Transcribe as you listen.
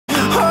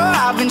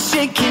been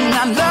shaking.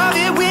 I love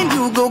it when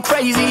you go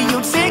crazy.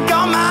 You take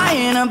all my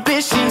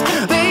inhibitions.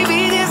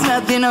 Baby, there's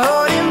nothing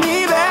holding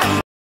me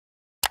back.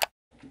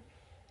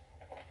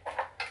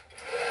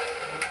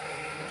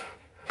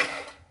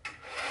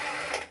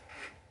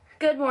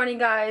 Good morning,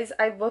 guys.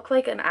 I look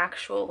like an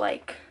actual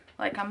like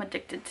I'm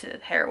addicted to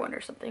heroin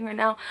or something right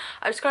now.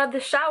 I just got out of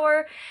the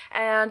shower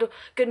and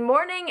good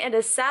morning. It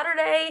is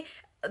Saturday,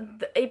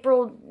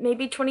 April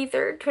maybe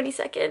 23rd,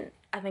 22nd.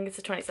 I think it's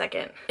the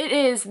 22nd. It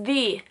is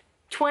the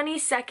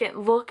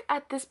 22nd. Look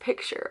at this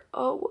picture.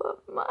 Oh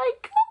my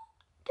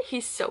god.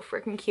 He's so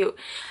freaking cute.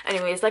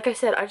 Anyways, like I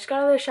said, I just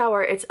got out of the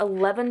shower. It's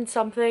 11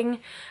 something.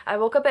 I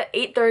woke up at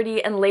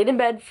 8:30 and laid in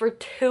bed for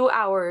 2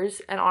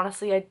 hours. And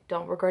honestly, I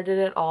don't regret it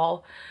at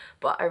all.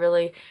 But I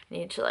really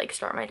need to like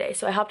start my day.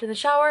 So I hopped in the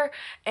shower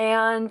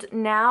and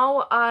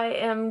now I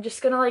am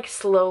just gonna like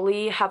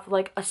slowly have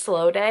like a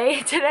slow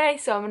day today.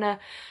 So I'm gonna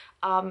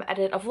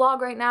edit a vlog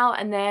right now,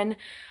 and then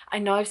I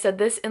know I've said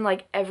this in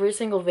like every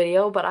single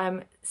video, but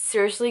I'm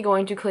seriously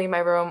going to clean my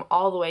room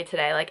all the way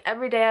today. Like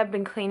every day I've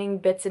been cleaning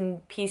bits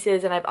and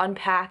pieces and I've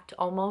unpacked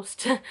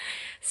almost.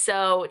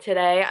 So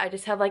today I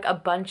just have like a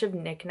bunch of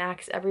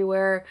knickknacks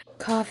everywhere.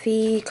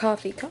 Coffee,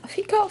 coffee,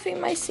 coffee, coffee,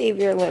 my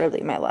savior,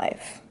 literally my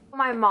life.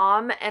 My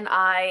mom and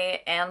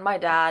I and my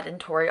dad and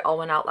Tori all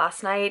went out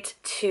last night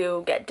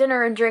to get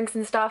dinner and drinks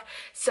and stuff.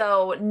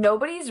 So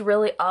nobody's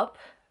really up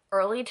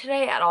early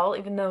today at all,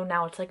 even though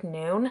now it's like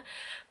noon.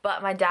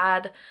 But my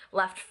dad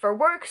left for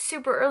work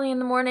super early in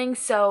the morning,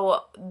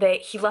 so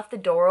he left the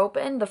door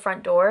open, the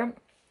front door,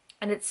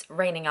 and it's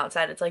raining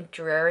outside. It's like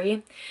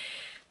dreary.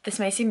 This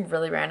may seem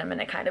really random,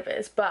 and it kind of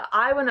is, but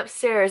I went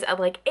upstairs at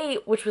like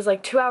 8, which was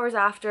like 2 hours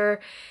after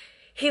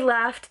he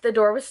left. The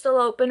door was still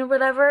open or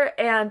whatever,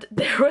 and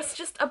there was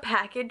just a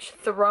package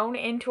thrown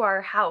into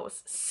our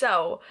house.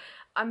 So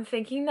I'm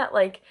thinking that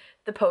like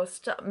the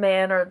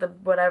postman or the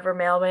whatever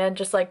mailman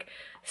just like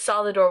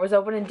saw the door was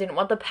open and didn't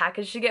want the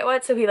package to get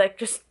wet, so he like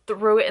just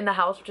threw it in the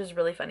house, which is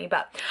really funny.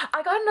 But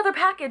I got another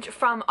package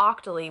from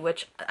Octoly,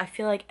 which I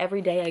feel like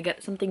every day I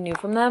get something new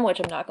from them, which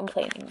I'm not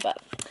complaining,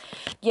 but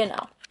you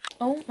know.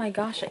 Oh my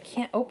gosh, I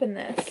can't open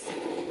this.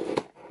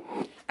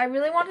 I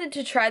really wanted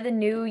to try the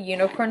new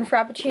unicorn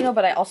frappuccino,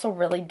 but I also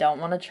really don't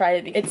want to try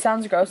it. It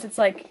sounds gross. It's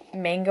like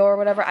mango or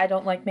whatever. I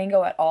don't like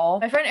mango at all.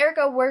 My friend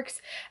Erica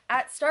works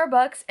at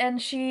Starbucks, and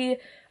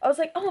I was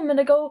like, oh, I'm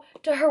gonna go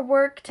to her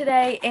work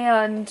today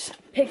and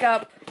pick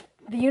up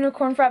the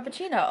unicorn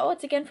frappuccino. Oh,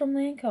 it's again from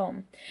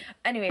Lancome.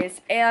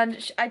 Anyways,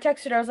 and I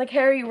texted her. I was like, hey,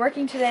 are you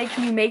working today?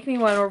 Can you make me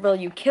one or will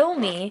you kill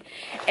me?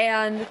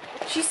 And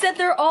she said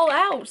they're all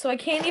out, so I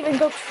can't even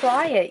go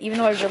try it, even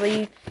though I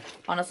really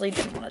honestly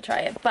didn't want to try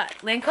it. But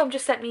Lancome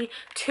just sent me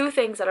 2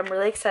 things that I'm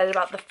really excited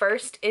about. The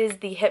first is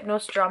the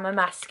Hypnos Drama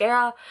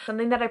Mascara.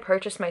 Something that I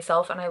purchased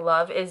myself and I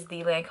love is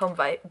the Lancome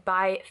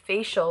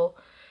Bifacial,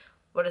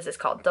 what is this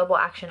called? Double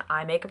Action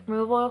Eye Makeup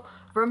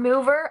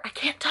Remover. I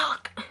can't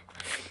talk.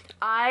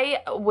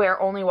 I wear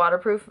only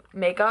waterproof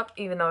makeup,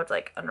 even though it's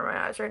like under my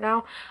eyes right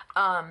now,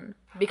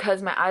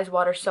 because my eyes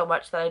water so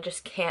much that I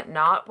just can't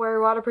not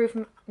wear waterproof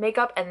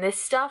makeup, and this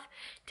stuff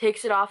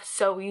takes it off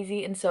so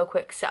easy and so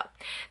quick. So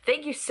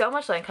thank you so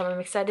much, Lancome. I'm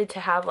excited to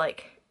have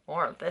like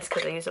more of this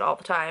because I use it all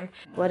the time.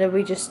 What did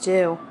we just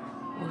do?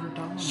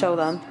 Show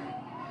them.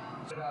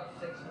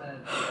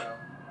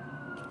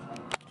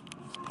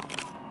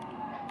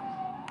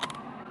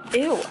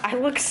 Ew, I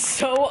look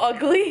so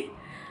ugly.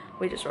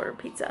 We just ordered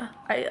pizza.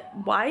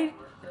 Why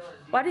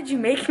did you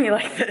make me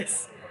like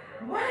this?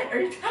 What are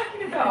you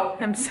talking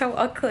about? I'm so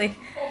ugly.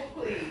 Oh,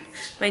 please.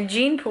 My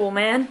gene pool,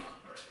 man.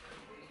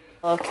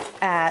 Look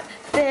at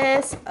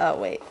this. Oh,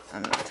 wait.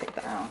 I'm gonna take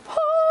that out.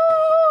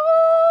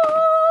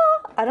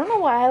 I don't know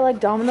why I like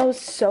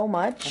Domino's so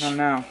much. I don't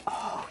know.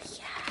 Oh,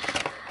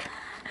 yeah.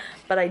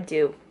 But I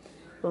do.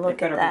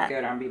 Look at that. It better be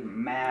good. I'm gonna be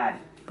mad.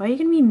 Why are you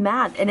gonna be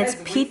mad? And it's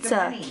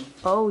pizza.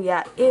 Oh,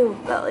 yeah. Ew.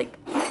 That, like,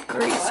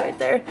 grease right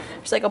there.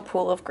 There's like a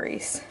pool of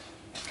grease.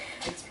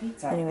 It's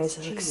pizza. Anyways,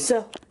 it looks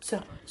so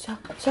good.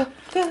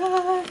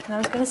 And I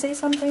was gonna say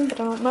something, but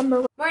I don't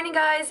remember. Morning,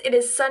 guys. It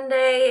is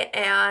Sunday,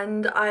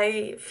 and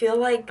I feel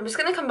like I'm just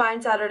gonna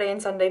combine Saturday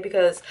and Sunday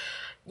because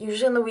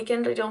usually on the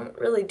weekend I don't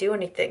really do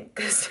anything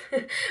because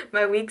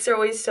my weeks are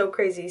always so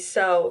crazy.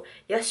 So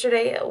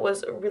yesterday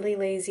was really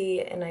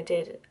lazy and I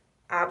did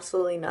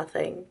absolutely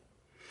nothing.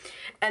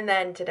 And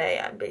then today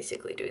I'm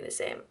basically doing the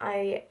same.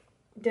 I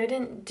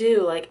didn't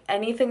do like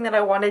anything that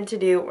I wanted to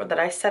do or that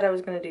I said I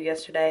was going to do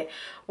yesterday,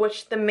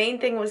 which the main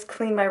thing was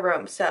clean my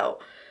room. So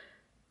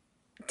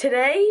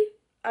today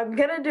I'm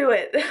gonna do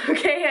it.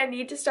 Okay, I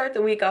need to start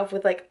the week off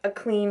with like a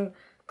clean,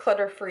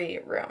 clutter-free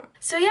room.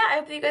 So yeah, I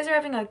hope you guys are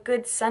having a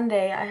good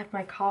Sunday. I have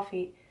my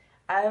coffee.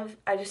 I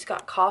just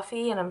got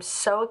coffee and I'm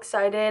so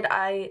excited.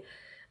 I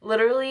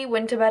literally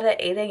went to bed at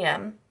 8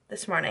 a.m.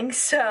 this morning,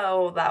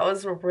 so that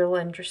was real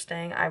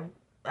interesting.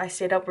 I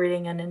stayed up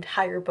reading an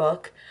entire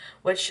book,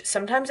 which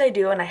sometimes I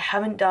do and I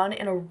haven't done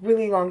in a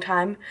really long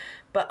time,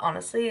 but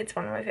honestly, it's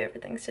one of my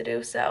favorite things to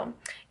do. So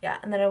yeah,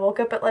 and then I woke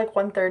up at like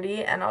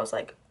 1:30 and I was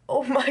like,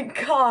 Oh my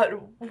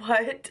god,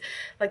 what?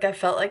 Like, I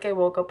felt like I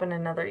woke up in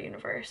another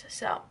universe.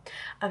 So,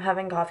 I'm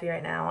having coffee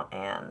right now,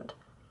 and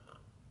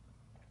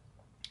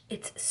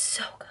it's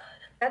so good.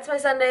 That's my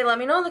Sunday. Let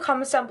me know in the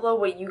comments down below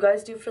what you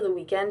guys do for the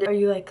weekend. Are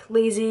you like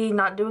lazy,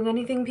 not doing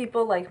anything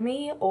people like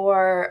me,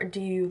 or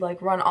do you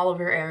like run all of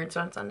your errands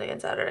on Sunday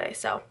and Saturday?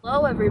 So,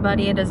 hello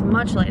everybody, it is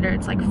much later.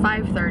 It's like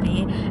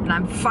 5:30 and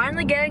I'm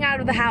finally getting out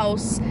of the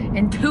house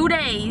in 2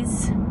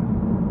 days.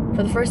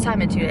 For the first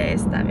time in 2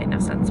 days. That made no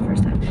sense the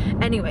first time.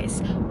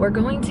 Anyways, we're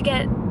going to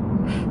get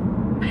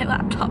my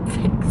laptop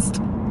fixed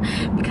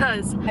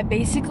because I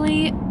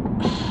basically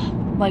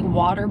like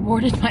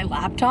waterboarded my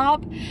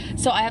laptop.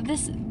 So I have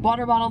this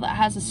water bottle that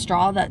has a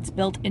straw that's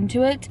built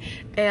into it,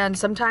 and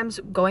sometimes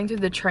going through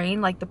the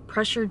train, like the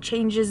pressure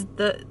changes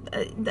the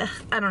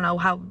I don't know,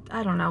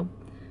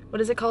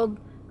 what is it called?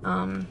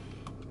 I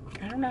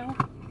don't know.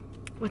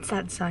 What's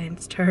that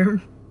science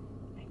term?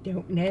 I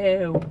don't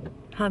know.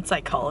 That's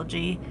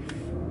psychology.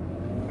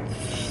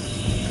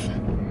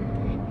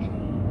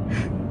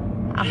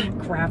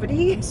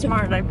 Gravity?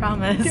 Smart, I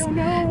promise. I don't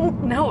know.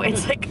 No,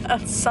 it's like a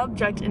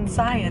subject in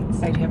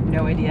science. I have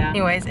no idea.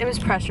 Anyways, it was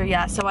pressure,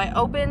 yeah. So I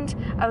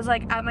was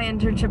like at my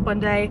internship one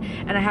day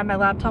and I had my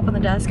laptop on the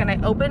desk and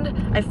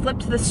I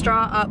flipped the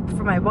straw up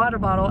for my water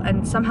bottle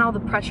and somehow the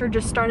pressure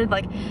just started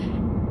like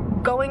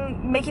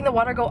making the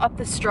water go up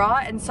the straw,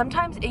 and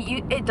sometimes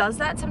it does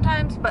that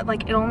sometimes, but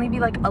like it'll only be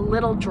like a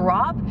little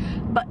drop,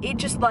 but it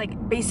just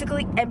like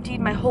basically emptied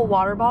my whole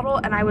water bottle,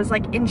 and I was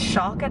like in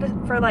shock at it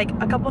for like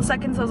a couple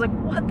seconds. I was like,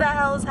 what the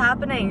hell is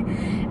happening?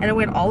 And it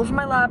went all over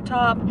my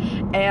laptop,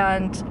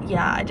 and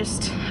yeah, I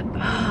just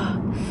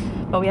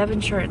but we have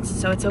insurance,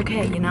 so it's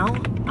okay, you know.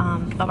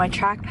 But my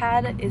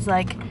trackpad is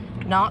like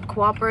not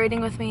cooperating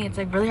with me. It's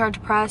like really hard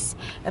to press,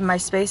 and my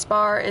space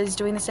bar is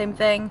doing the same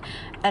thing.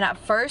 And at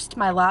first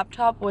my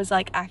laptop was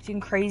like acting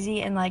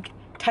crazy and like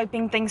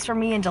typing things for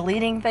me and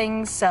deleting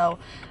things, so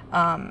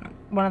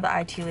one of the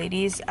IT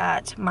ladies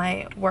at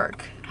my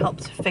work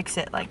helped fix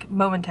it like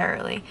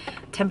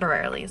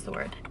temporarily is the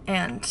word.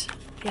 And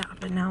yeah,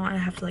 but now I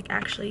have to like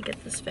actually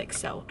get this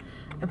fixed, so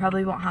I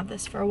probably won't have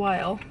this for a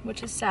while,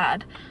 which is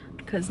sad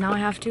because now I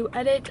have to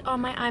edit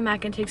on my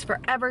iMac and it takes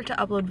forever to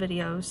upload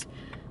videos.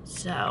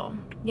 So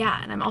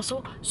yeah, and I'm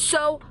also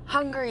so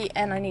hungry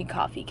and I need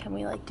coffee. Can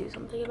we like do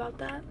something about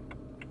that?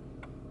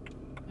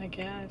 I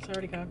guess. I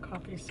already got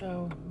coffee,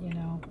 so, you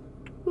know.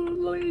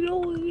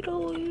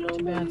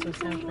 Too bad, so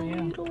sad for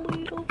you.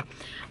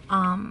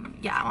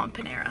 Yeah, I want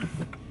Panera.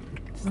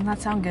 Doesn't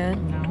that sound good?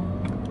 No.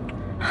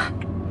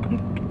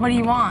 What do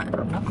you want?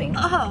 Nothing.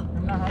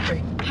 I'm not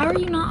hungry. How are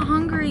you not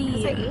hungry?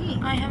 Because I ate.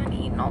 I haven't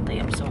eaten all day.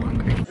 I'm so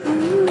hungry.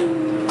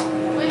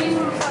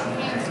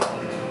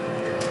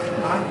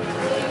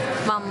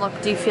 Mom,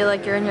 look, do you feel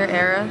like you're in your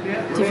era?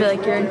 Do you feel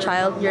like you're in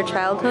your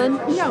childhood?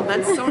 No,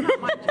 that's so not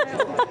my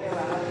childhood.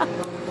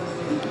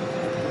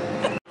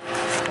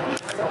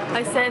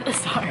 I said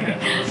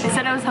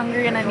I was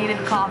hungry and I needed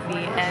coffee,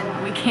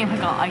 and we came and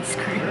got ice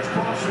cream.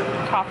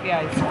 Coffee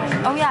ice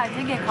cream. Oh yeah, I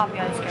did get coffee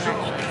ice cream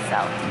actually,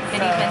 so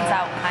it evens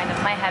out kind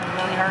of. My head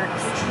really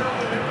hurts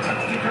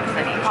because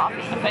I need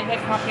coffee. I had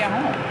coffee at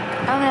home.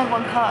 I only have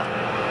 1 cup.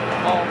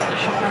 Oh, there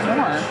should be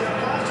more.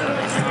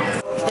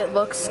 It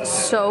looks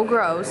so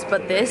gross,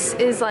 but this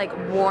is like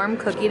warm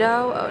cookie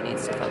dough. Oh, it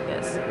needs to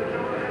focus.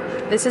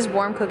 This is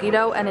warm cookie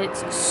dough and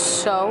it's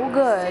so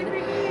good,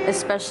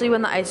 especially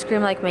when the ice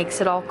cream like makes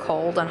it all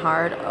cold and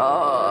hard.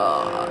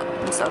 Oh,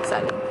 I'm so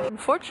excited.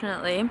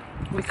 Unfortunately,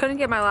 we couldn't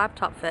get my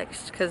laptop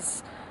fixed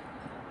because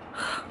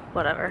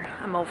whatever,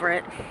 I'm over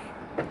it.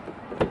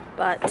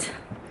 But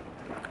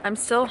I'm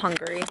still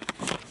hungry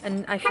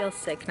and I feel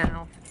sick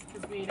now.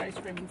 Because we ate ice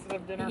cream instead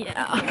of dinner.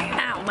 Yeah,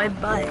 ow, my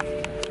butt.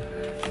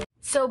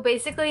 So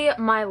basically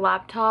my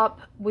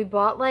laptop, we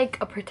bought like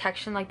a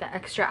protection, like the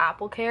extra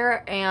Apple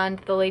Care, and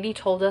the lady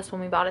told us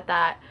when we bought it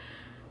that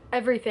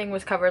everything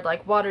was covered,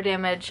 like water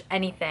damage,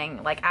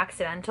 anything like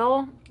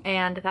accidental,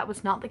 and that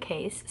was not the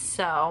case.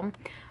 So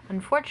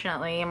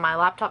unfortunately my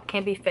laptop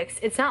can't be fixed.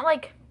 It's not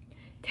like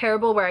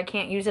terrible where I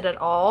can't use it at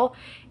all.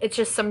 It's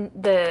just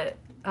the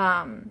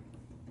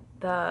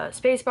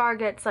space bar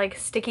gets like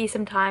sticky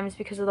sometimes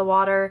because of the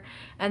water,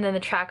 and then the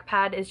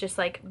trackpad is just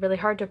like really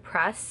hard to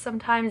press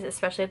sometimes,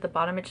 especially at the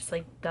bottom. It just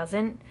like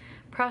doesn't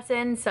press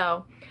in,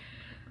 so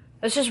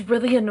it's just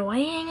really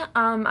annoying.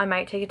 I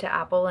might take it to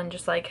Apple and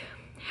just like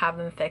have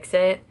them fix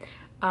it.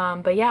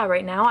 But yeah,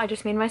 right now I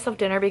just made myself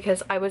dinner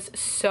because I was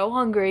so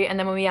hungry, and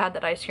then when we had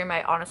that ice cream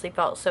I honestly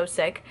felt so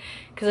sick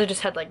because I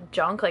just had like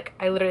junk, like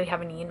I literally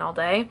haven't eaten all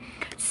day.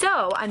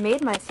 So I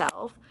made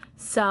myself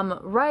some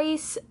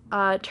rice,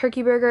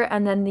 turkey burger,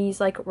 and then these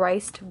like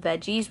riced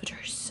veggies, which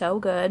are so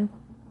good.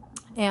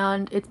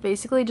 And it's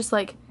basically just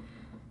like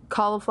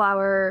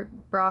cauliflower,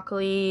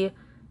 broccoli,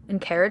 and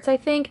carrots, I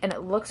think. And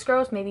it looks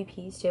gross, maybe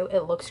peas too.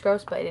 It looks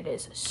gross, but it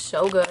is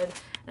so good.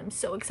 I'm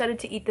so excited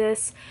to eat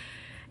this.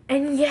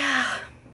 And yeah,